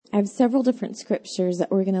I have several different scriptures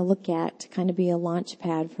that we're going to look at to kind of be a launch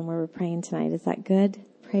pad from where we're praying tonight. Is that good?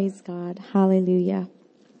 Praise God. Hallelujah.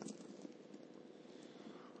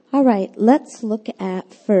 All right, let's look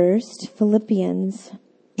at first Philippians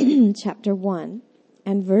chapter 1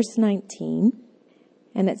 and verse 19.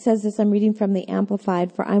 And it says this, I'm reading from the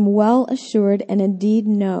Amplified, for I'm well assured and indeed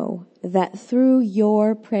know that through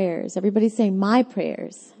your prayers, everybody say my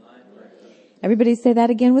prayers. Everybody say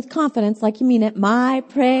that again with confidence like you mean it. My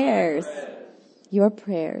prayers. Your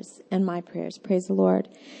prayers and my prayers. Praise the Lord.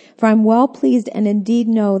 For I'm well pleased and indeed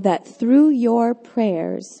know that through your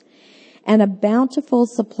prayers and a bountiful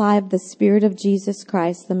supply of the Spirit of Jesus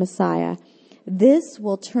Christ, the Messiah, this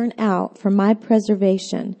will turn out for my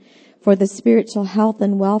preservation, for the spiritual health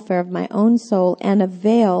and welfare of my own soul, and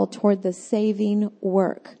avail toward the saving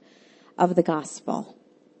work of the gospel.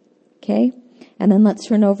 Okay? And then let's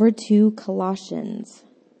turn over to Colossians.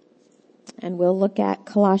 And we'll look at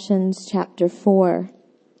Colossians chapter 4.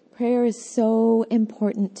 Prayer is so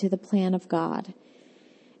important to the plan of God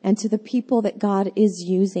and to the people that God is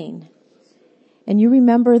using. And you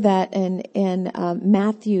remember that in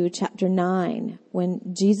Matthew chapter 9,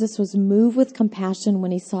 when Jesus was moved with compassion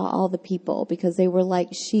when he saw all the people, because they were like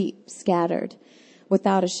sheep scattered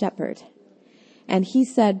without a shepherd. And he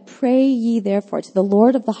said, pray ye therefore to the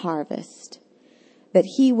Lord of the harvest, that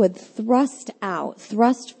he would force out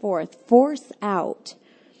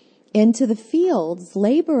into the fields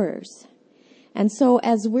laborers. And so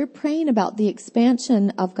as we're praying about the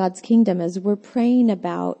expansion of God's kingdom, as we're praying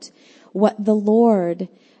about what the Lord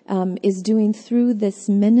is doing through this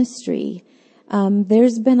ministry,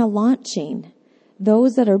 there's been a launching.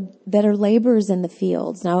 Those that are laborers in the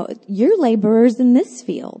fields. Now, you're laborers in this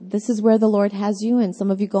field. This is where the Lord has you, and some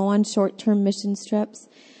of you go on short-term mission trips.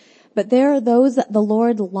 But there are those that the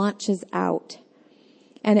Lord launches out.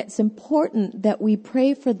 And it's important that we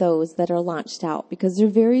pray for those that are launched out, because they're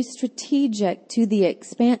very strategic to the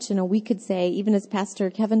expansion, and we could say, even as Pastor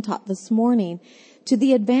Kevin taught this morning, to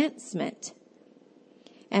the advancement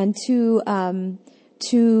and to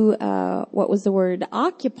what was the word?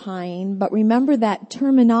 Occupying. But remember that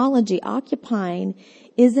terminology, occupying,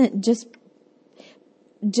 isn't just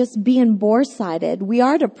being bore-sided. We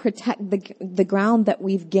are to protect the ground that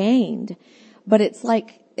we've gained. But it's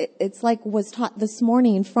like was taught this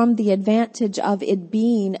morning, from the advantage of it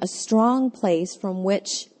being a strong place from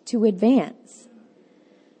which to advance.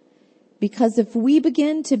 Because if we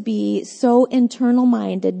begin to be so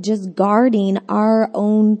internal-minded, just guarding our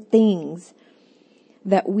own things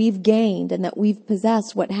that we've gained and that we've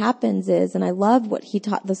possessed, what happens is, and I love what he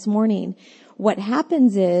taught this morning, what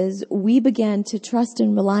happens is we begin to trust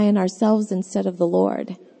and rely on ourselves instead of the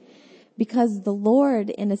Lord. Because the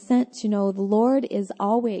Lord, in a sense, the Lord is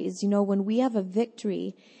always, when we have a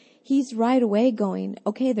victory, he's right away going,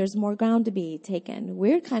 okay, there's more ground to be taken.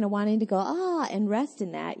 We're kind of wanting to go, and rest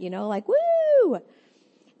in that, like, woo!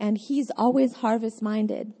 And he's always harvest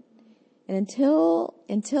minded. And until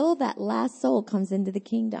that last soul comes into the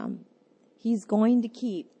kingdom, he's going to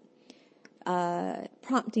keep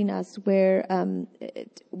prompting us where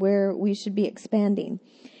we should be expanding.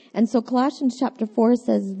 And so Colossians chapter 4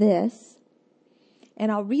 says this,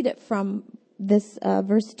 and I'll read it from this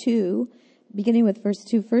verse 2, beginning with verse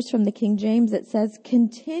 2. First from the King James, it says,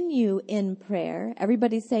 continue in prayer.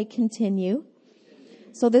 Everybody say continue.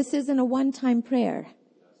 So this isn't a one-time prayer.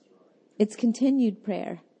 It's continued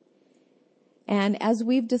prayer. And as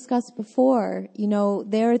we've discussed before,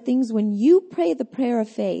 there are things when you pray the prayer of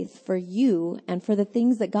faith for you and for the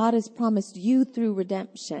things that God has promised you through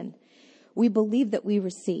redemption, we believe that we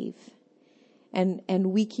receive. And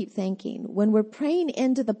we keep thanking. When we're praying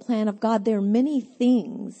into the plan of God, there are many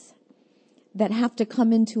things that have to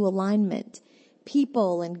come into alignment.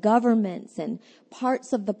 People and governments and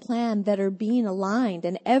parts of the plan that are being aligned.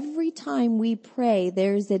 And every time we pray,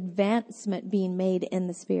 there's advancement being made in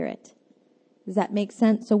the Spirit. Does that make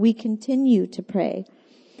sense? So we continue to pray.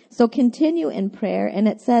 So continue in prayer. And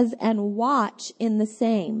it says, and watch in the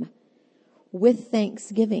same with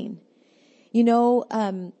thanksgiving.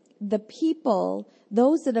 The people,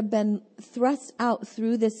 those that have been thrust out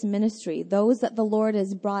through this ministry, those that the Lord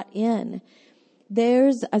has brought in,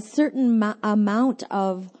 there's a certain amount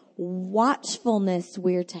of watchfulness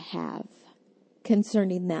we're to have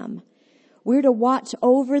concerning them. We're to watch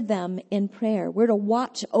over them in prayer. We're to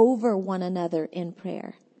watch over one another in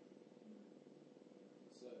prayer.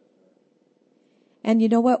 And you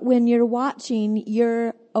know what? When you're watching,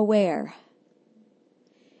 you're aware.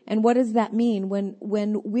 And what does that mean? When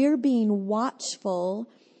we're being watchful,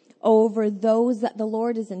 over those that the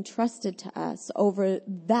Lord has entrusted to us, over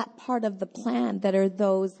that part of the plan that are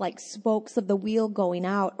those like spokes of the wheel going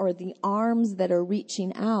out or the arms that are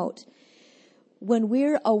reaching out. When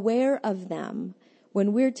we're aware of them,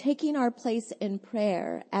 when we're taking our place in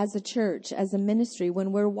prayer as a church, as a ministry,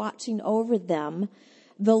 when we're watching over them,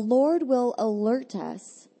 the Lord will alert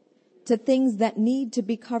us to things that need to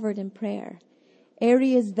be covered in prayer,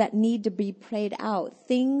 areas that need to be prayed out,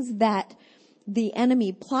 things that the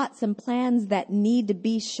enemy plots and plans that need to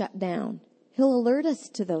be shut down. He'll alert us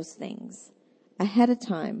to those things ahead of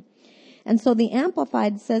time. And so the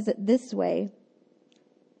Amplified says it this way: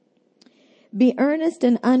 be earnest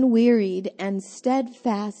and unwearied and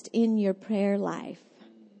steadfast in your prayer life,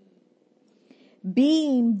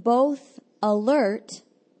 being both alert,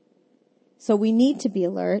 so we need to be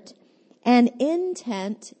alert, and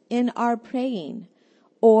intent in our praying.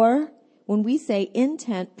 Or when we say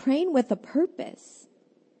intent, praying with a purpose.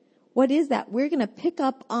 What is that? We're going to pick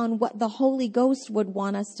up on what the Holy Ghost would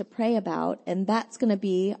want us to pray about, and that's going to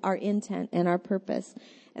be our intent and our purpose.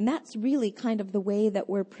 And that's really kind of the way that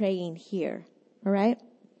we're praying here. All right?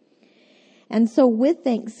 And so with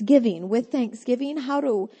thanksgiving,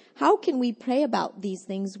 how can we pray about these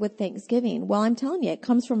things with thanksgiving? Well, I'm telling you, it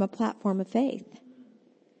comes from a platform of faith.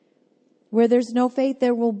 Where there's no faith,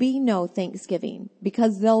 there will be no thanksgiving,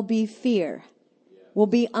 because there'll be fear. We'll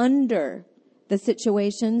be under the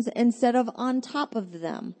situations instead of on top of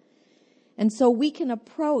them. And so we can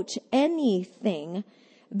approach anything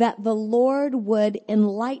that the Lord would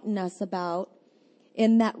enlighten us about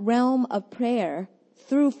in that realm of prayer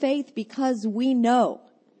through faith, because we know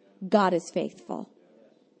God is faithful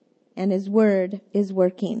and His word is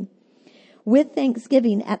working. With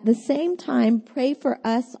thanksgiving, at the same time, pray for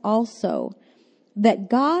us also, that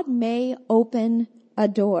God may open a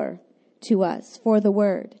door to us for the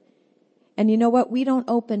word. And you know what? We don't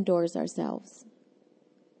open doors ourselves.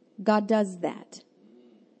 God does that.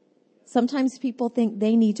 Sometimes people think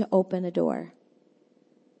they need to open a door.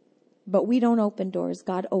 But we don't open doors.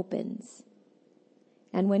 God opens.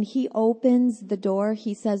 And when He opens the door,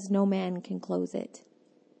 He says no man can close it.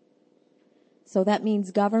 So that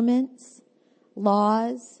means governments,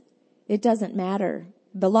 laws, it doesn't matter.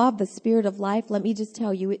 The law of the Spirit of life, let me just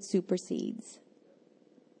tell you, it supersedes.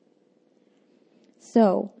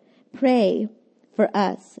 So pray for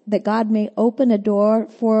us that God may open a door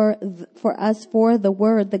for us for the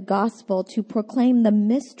word, the gospel, to proclaim the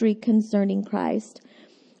mystery concerning Christ,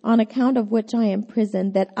 on account of which I am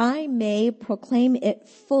imprisoned, that I may proclaim it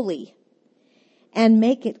fully and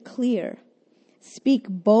make it clear, speak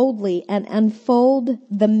boldly and unfold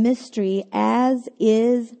the mystery as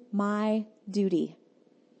is my duty.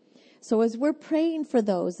 So as we're praying for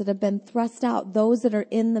those that have been thrust out, those that are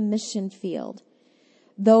in the mission field,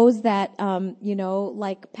 those that,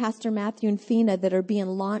 like Pastor Matthew and Fina that are being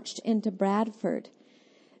launched into Bradford,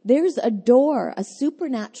 there's a door, a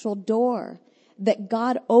supernatural door that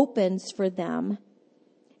God opens for them,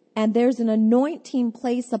 and there's an anointing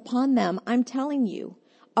place upon them. I'm telling you,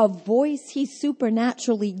 a voice He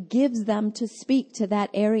supernaturally gives them to speak to that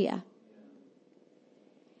area.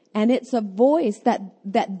 And it's a voice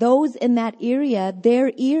that those in that area,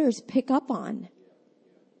 their ears pick up on.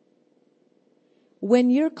 When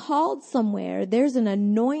you're called somewhere, there's an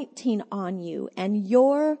anointing on you, and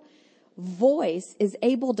your voice is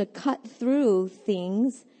able to cut through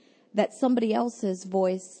things that somebody else's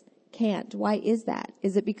voice can't. Why is that?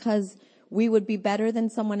 Is it because we would be better than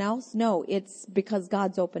someone else? No, it's because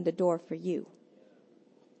God's opened a door for you.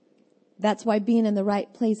 That's why being in the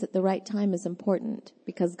right place at the right time is important,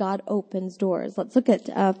 because God opens doors. Let's look at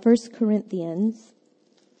 1 Corinthians.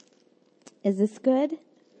 Is this good?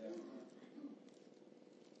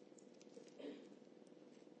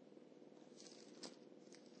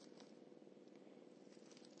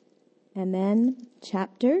 And then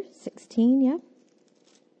chapter 16, yeah.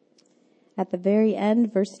 At the very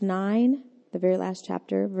end, verse 9, the very last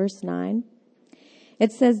chapter, verse 9.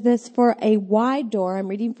 It says this: for a wide door, I'm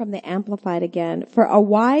reading from the Amplified again, for a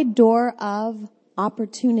wide door of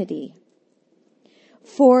opportunity,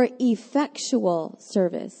 for effectual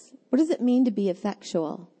service. What does it mean to be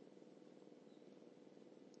effectual?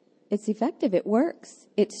 It's effective. It works.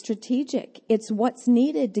 It's strategic. It's what's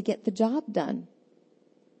needed to get the job done.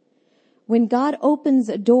 When God opens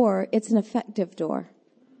a door, it's an effective door.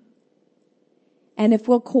 And if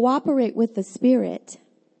we'll cooperate with the Spirit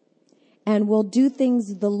and we'll do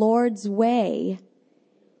things the Lord's way,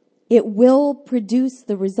 it will produce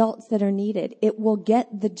the results that are needed. It will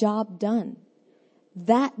get the job done.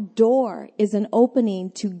 That door is an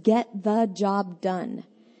opening to get the job done.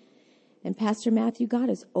 And Pastor Matthew, God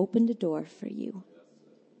has opened a door for you.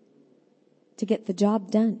 to get the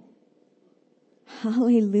job done.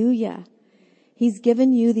 Hallelujah. He's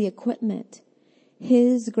given you the equipment.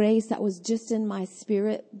 His grace that was just in my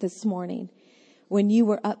spirit this morning when you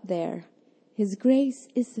were up there. His grace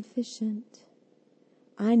is sufficient.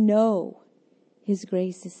 I know His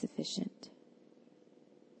grace is sufficient.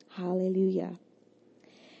 Hallelujah.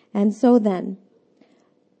 And so then,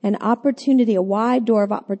 an opportunity, a wide door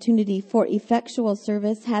of opportunity for effectual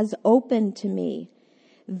service has opened to me.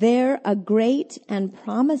 There a great and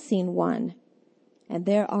promising one, and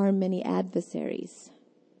there are many adversaries.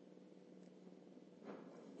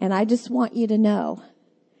 And I just want you to know,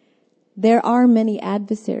 there are many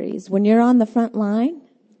adversaries. When you're on the front line,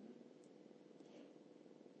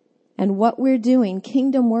 and what we're doing,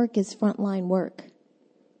 kingdom work is frontline work.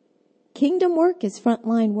 Kingdom work is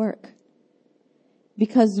frontline work.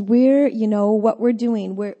 Because what we're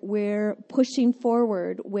doing, we're pushing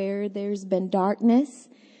forward where there's been darkness,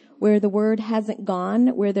 where the word hasn't gone,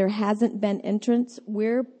 where there hasn't been entrance.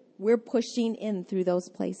 We're pushing in through those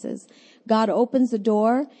places. God opens the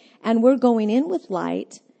door and we're going in with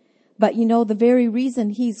light. But the very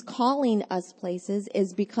reason He's calling us places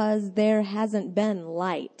is because there hasn't been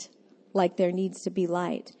light like there needs to be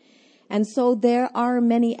light. And so there are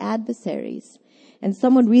many adversaries. And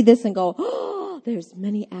some would read this and go, oh, there's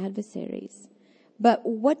many adversaries. But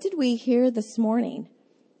what did we hear this morning?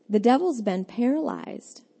 The devil's been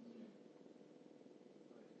paralyzed.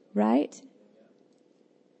 Right?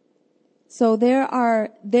 So there are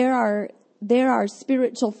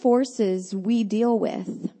spiritual forces we deal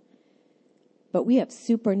with, but we have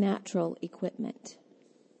supernatural equipment.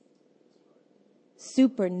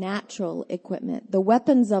 Supernatural equipment. The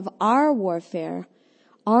weapons of our warfare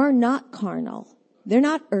are not carnal. They're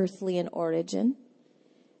not earthly in origin.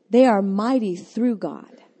 They are mighty through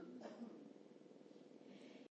God